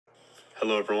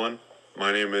Hello everyone,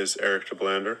 my name is Eric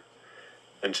DeBlander,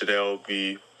 and today I'll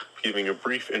be giving a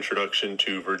brief introduction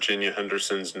to Virginia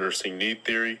Henderson's nursing need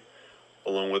theory,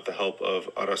 along with the help of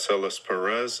Aracelis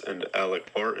Perez and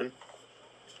Alec Barton.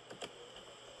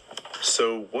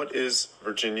 So what is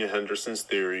Virginia Henderson's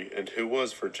theory, and who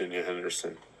was Virginia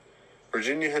Henderson?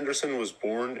 Virginia Henderson was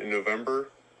born in November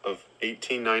of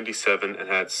 1897 and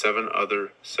had 7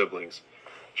 other siblings.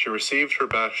 She received her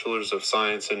Bachelor's of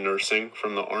Science in Nursing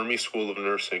from the Army School of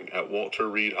Nursing at Walter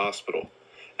Reed Hospital,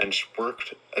 and she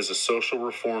worked as a social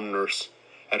reform nurse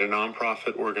at a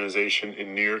nonprofit organization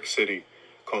in New York City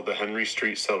called the Henry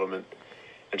Street Settlement,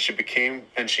 and she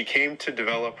came to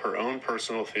develop her own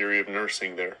personal theory of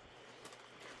nursing there.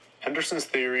 Henderson's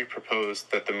theory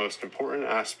proposed that the most important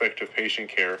aspect of patient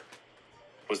care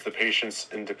was the patient's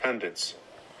independence,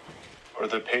 or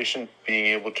the patient being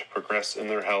able to progress in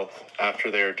their health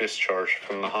after they are discharged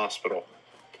from the hospital.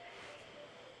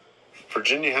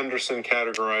 Virginia Henderson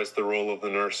categorized the role of the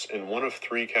nurse in one of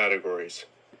 3 categories: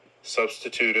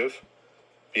 substitutive,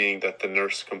 being that the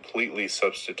nurse completely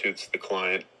substitutes the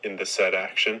client in the said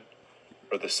action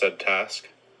or the said task;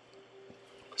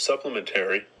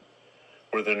 supplementary,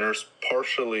 where the nurse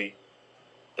partially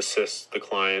assists the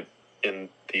client in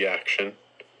the action;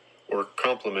 or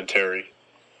complementary,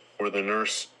 where the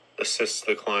nurse assists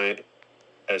the client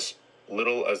as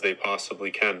little as they possibly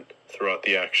can throughout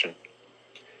the action.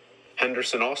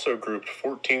 Henderson also grouped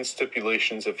 14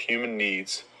 stipulations of human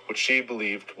needs, which she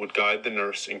believed would guide the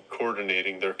nurse in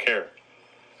coordinating their care.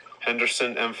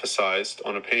 Henderson emphasized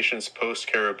on a patient's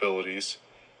post-care abilities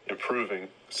improving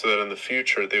so that in the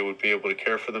future they would be able to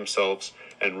care for themselves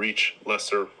and reach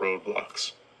lesser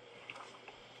roadblocks.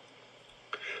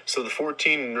 So the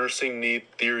 14 nursing need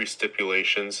theory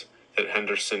stipulations that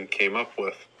Henderson came up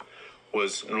with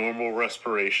was normal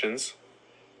respirations,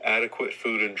 adequate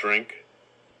food and drink,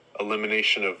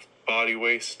 elimination of body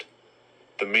waste,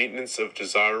 the maintenance of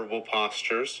desirable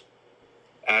postures,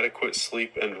 adequate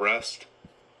sleep and rest,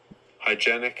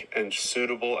 hygienic and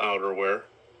suitable outerwear,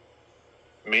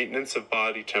 maintenance of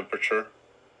body temperature,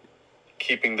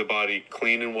 keeping the body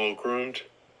clean and well groomed,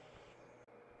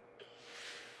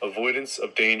 avoidance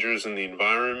of dangers in the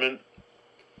environment,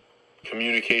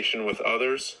 communication with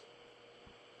others,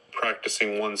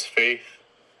 practicing one's faith,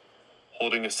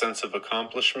 holding a sense of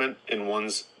accomplishment in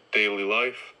one's daily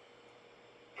life,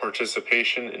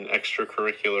 participation in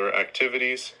extracurricular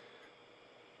activities,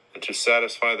 and to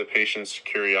satisfy the patient's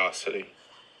curiosity.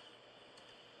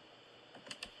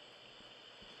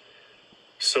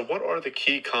 So what are the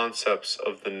key concepts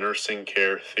of the nursing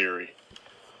care theory?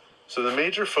 So the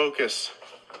major focus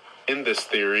in this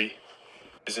theory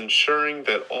is ensuring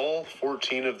that all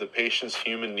 14 of the patient's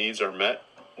human needs are met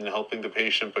and helping the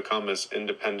patient become as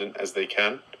independent as they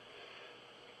can.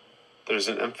 There's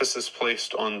an emphasis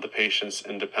placed on the patient's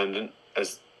independence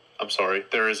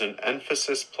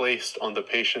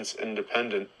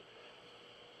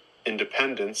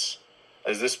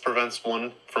as this prevents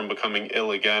one from becoming ill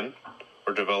again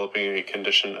or developing a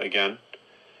condition again.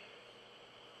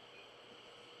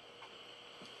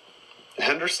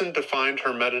 Henderson defined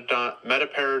her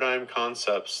meta-paradigm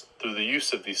concepts through the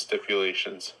use of these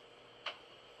stipulations.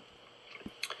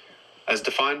 As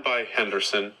defined by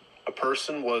Henderson, a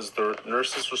person was the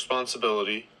nurse's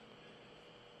responsibility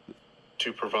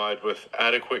to provide with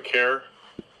adequate care,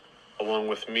 along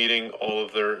with meeting all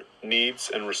of their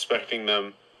needs and respecting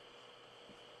them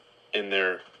in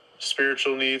their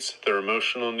spiritual needs, their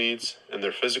emotional needs, and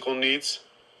their physical needs.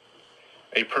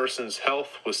 A person's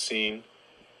health was seen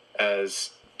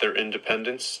as their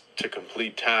independence to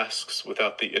complete tasks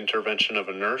without the intervention of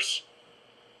a nurse.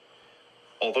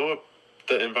 Although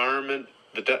the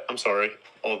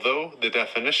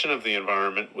definition of the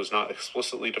environment was not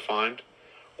explicitly defined,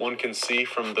 one can see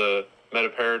from the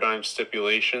meta-paradigm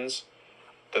stipulations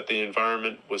that the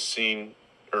environment was seen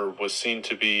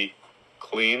to be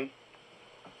clean,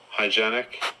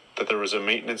 hygienic, that there was a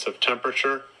maintenance of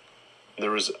temperature, and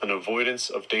there was an avoidance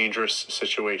of dangerous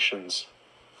situations.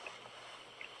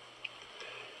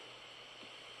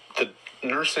 The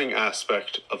nursing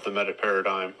aspect of the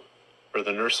meta-paradigm, or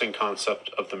the nursing concept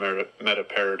of the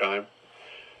meta-paradigm,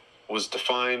 was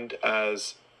defined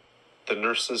as the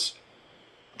nurse's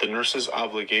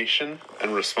obligation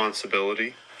and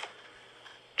responsibility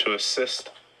to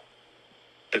assist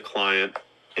the client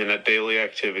in daily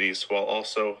activities while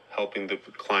also helping the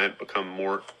client become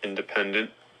more independent,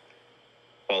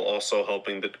 while also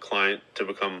helping the client to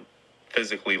become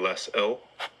physically less ill.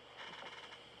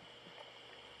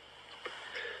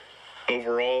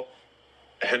 Overall,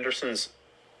 Henderson's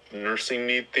nursing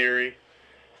need theory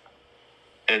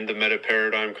and the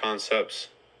meta-paradigm concepts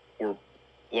were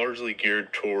largely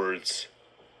geared towards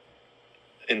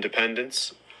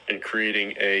independence and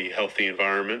creating a healthy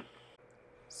environment.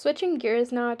 Switching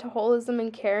gears now to holism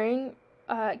and caring,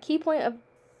 a key point of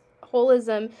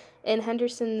holism in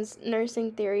Henderson's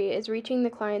nursing theory is reaching the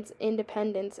client's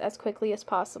independence as quickly as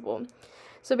possible.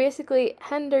 So basically,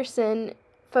 Henderson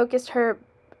focused her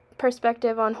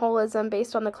perspective on holism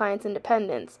based on the client's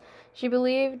independence. She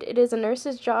believed it is a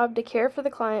nurse's job to care for the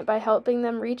client by helping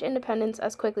them reach independence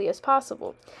as quickly as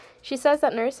possible. She says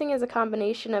that nursing is a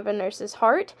combination of a nurse's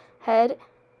heart, head,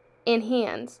 and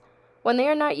hands. When they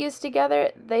are not used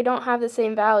together, they don't have the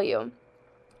same value.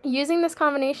 Using this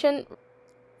combination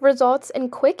results in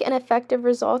quick and effective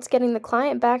results, getting the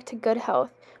client back to good health.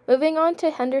 Moving on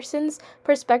to Henderson's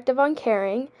perspective on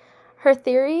caring, her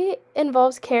theory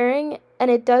involves caring, and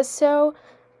it does so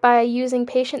by using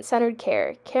patient-centered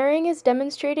care. Caring is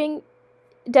demonstrated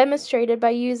by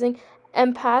using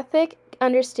empathic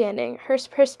understanding. Her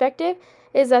perspective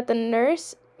is that the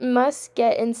nurse must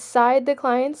get inside the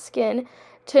client's skin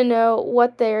to know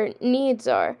what their needs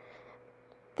are.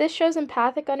 This shows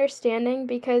empathic understanding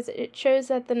because it shows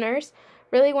that the nurse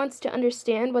really wants to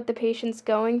understand what the patient's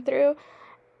going through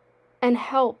and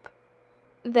help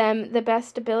them the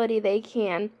best ability they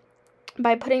can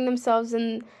by putting themselves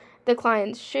in the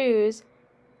client's shoes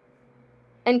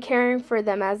and caring for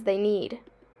them as they need.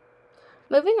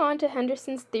 Moving on to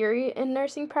Henderson's theory in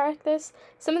nursing practice,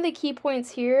 some of the key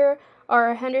points here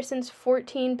are Henderson's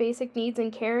 14 basic needs in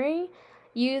caring,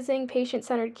 using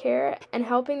patient-centered care, and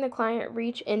helping the client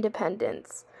reach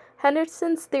independence.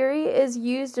 Henderson's theory is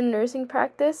used in nursing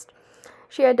practice.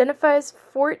 She identifies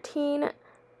 14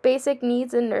 basic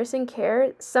needs in nursing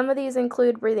care. Some of these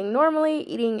include breathing normally,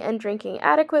 eating and drinking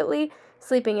adequately,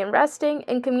 sleeping and resting,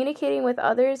 and communicating with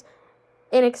others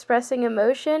in expressing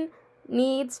emotion,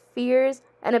 needs, fears,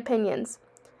 and opinions.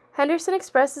 Henderson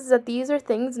expresses that these are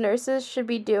things nurses should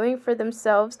be doing for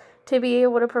themselves to be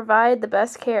able to provide the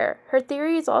best care. Her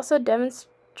theory is also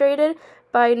demonstrated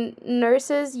by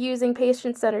nurses using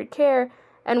patient-centered care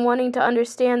and wanting to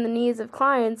understand the needs of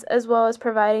clients as well as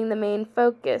providing the main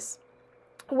focus,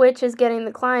 which is getting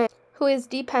the client who is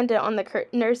dependent on the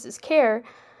nurse's care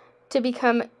to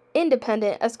become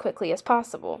independent as quickly as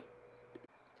possible.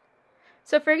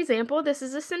 So, for example, this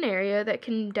is a scenario that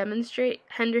can demonstrate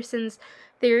Henderson's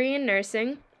theory in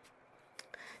nursing.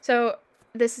 So,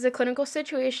 this is a clinical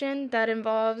situation that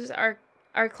involves our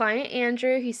client,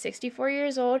 Andrew. He's 64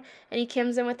 years old, and he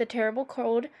comes in with a terrible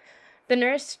cold. The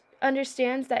nurse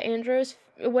understands that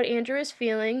what Andrew is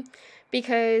feeling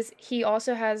because she's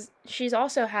also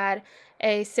had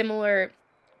a similar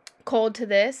cold to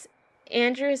this.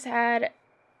 Andrew's had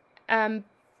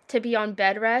to be on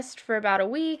bed rest for about a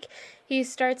week. He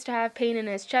starts to have pain in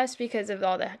his chest because of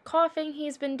all the coughing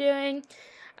he's been doing.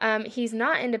 He's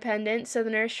not independent, so the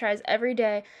nurse tries every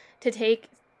day to take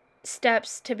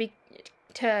steps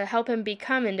to help him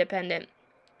become independent.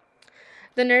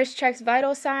 The nurse checks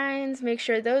vital signs, makes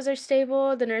sure those are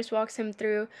stable. The nurse walks him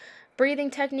through breathing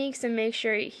techniques and makes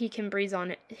sure he can breathe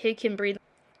on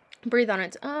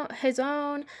his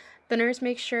own. The nurse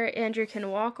makes sure Andrew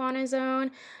can walk on his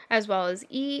own as well as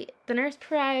eat. The nurse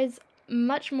provides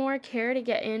much more care to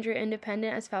get Andrew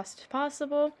independent as fast as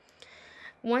possible.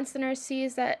 Once the nurse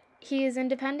sees that he is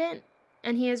independent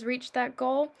and he has reached that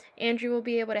goal, Andrew will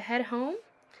be able to head home.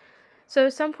 So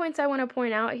some points I want to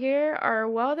point out here are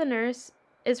while the nurse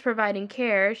is providing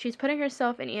care, she's putting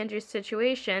herself in Andrew's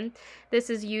situation. This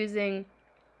is using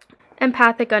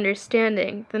empathic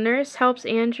understanding. The nurse helps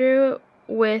Andrew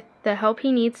with the help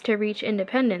he needs to reach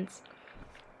independence.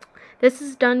 This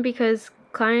is done because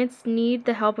clients need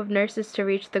the help of nurses to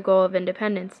reach the goal of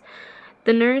independence.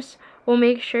 The nurse will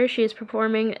make sure she is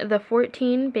performing the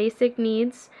 14 basic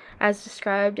needs as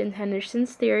described in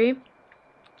Henderson's theory.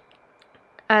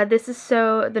 This is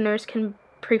so the nurse can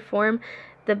perform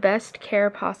the best care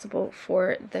possible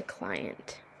for the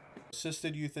client.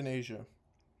 Assisted euthanasia.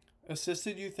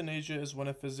 Assisted euthanasia is when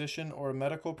a physician or a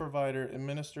medical provider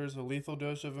administers a lethal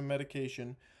dose of a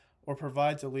medication or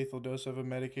provides a lethal dose of a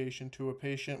medication to a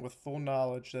patient with full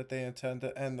knowledge that they intend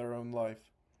to end their own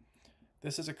life.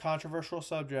 This is a controversial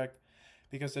subject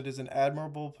because it is an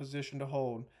admirable position to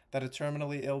hold that a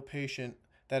terminally ill patient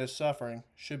that is suffering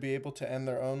should be able to end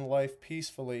their own life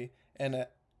peacefully and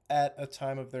at a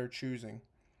time of their choosing.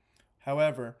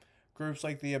 However, groups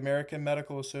like the American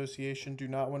Medical Association do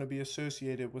not want to be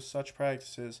associated with such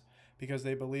practices because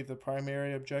they believe the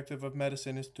primary objective of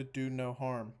medicine is to do no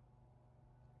harm.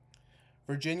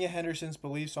 Virginia Henderson's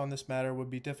beliefs on this matter would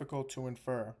be difficult to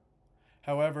infer.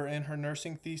 However, in her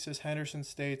nursing thesis, Henderson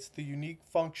states the unique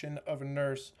function of a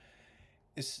nurse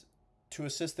is to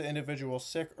assist the individual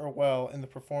sick or well in the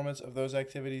performance of those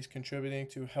activities contributing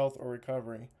to health or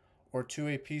recovery, or to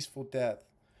a peaceful death.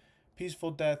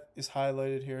 Peaceful death is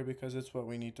highlighted here because it's what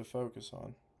we need to focus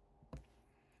on.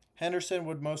 Henderson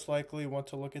would most likely want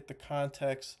to look at the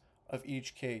context of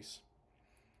each case.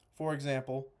 For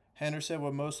example, Henderson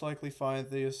would most likely find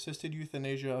the assisted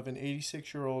euthanasia of an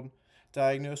 86-year-old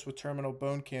diagnosed with terminal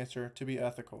bone cancer to be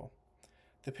ethical.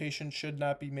 The patient should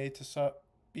not be made to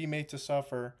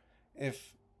suffer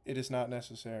if it is not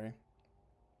necessary.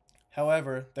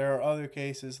 However, there are other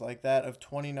cases like that of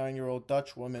 29-year-old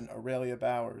Dutch woman Aurelia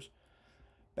Bowers.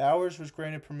 Bowers was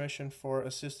granted permission for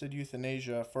assisted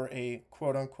euthanasia for a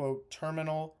quote-unquote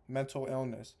terminal mental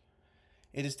illness.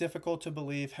 It is difficult to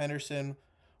believe Henderson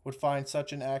would find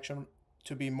such an action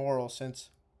to be moral,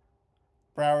 since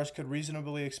Bowers could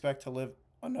reasonably expect to live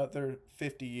another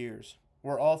 50 years.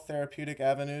 Were all therapeutic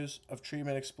avenues of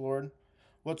treatment explored?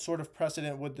 What sort of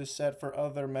precedent would this set for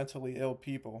other mentally ill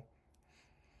people?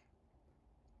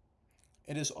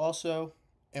 It is also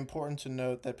important to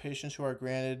note that patients who are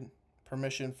granted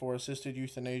permission for assisted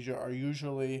euthanasia are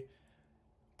usually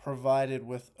provided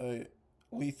with a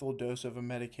lethal dose of a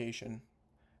medication.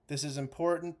 This is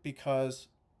important because,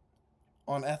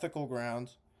 on ethical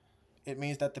grounds, it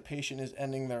means that the patient is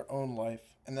ending their own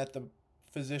life and that the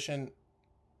physician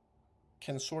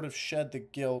can sort of shed the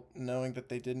guilt knowing that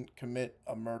they didn't commit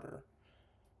a murder.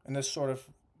 And this sort of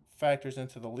factors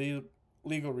into the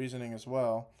legal reasoning as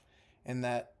well, in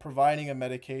that providing a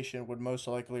medication would most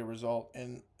likely result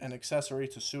in an accessory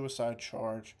to suicide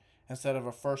charge instead of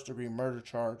a first-degree murder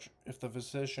charge if the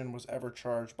physician was ever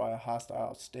charged by a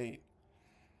hostile state.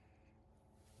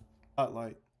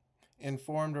 Spotlight.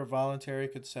 Informed or voluntary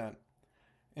consent.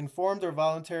 Informed or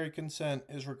voluntary consent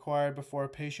is required before a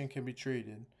patient can be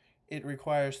treated. It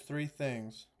requires three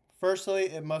things. Firstly,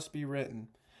 it must be written.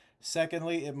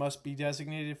 Secondly, it must be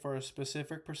designated for a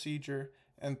specific procedure.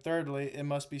 And thirdly, it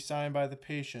must be signed by the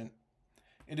patient.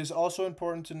 It is also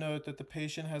important to note that the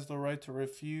patient has the right to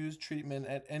refuse treatment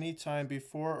at any time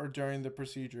before or during the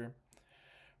procedure.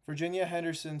 Virginia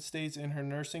Henderson states in her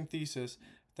nursing thesis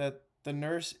that the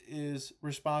nurse is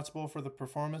responsible for the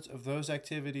performance of those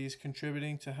activities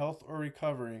contributing to health or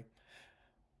recovery.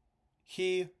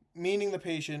 He, meaning the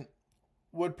patient,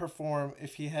 would perform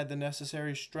if he had the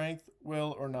necessary strength,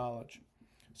 will, or knowledge.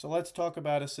 So let's talk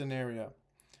about a scenario.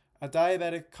 A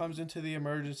diabetic comes into the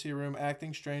emergency room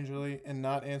acting strangely and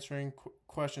not answering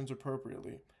questions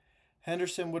appropriately.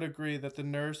 Henderson would agree that the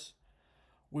nurse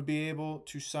would be able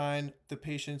to sign the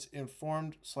patient's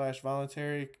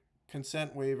informed/voluntary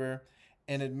consent waiver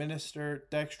and administer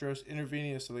dextrose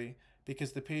intravenously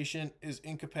because the patient is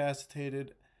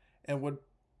incapacitated and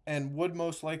would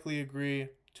most likely agree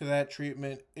to that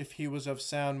treatment if he was of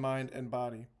sound mind and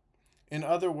body. In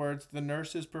other words, the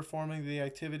nurse is performing the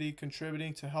activity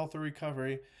contributing to health or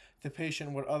recovery the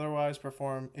patient would otherwise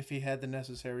perform if he had the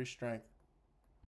necessary strength.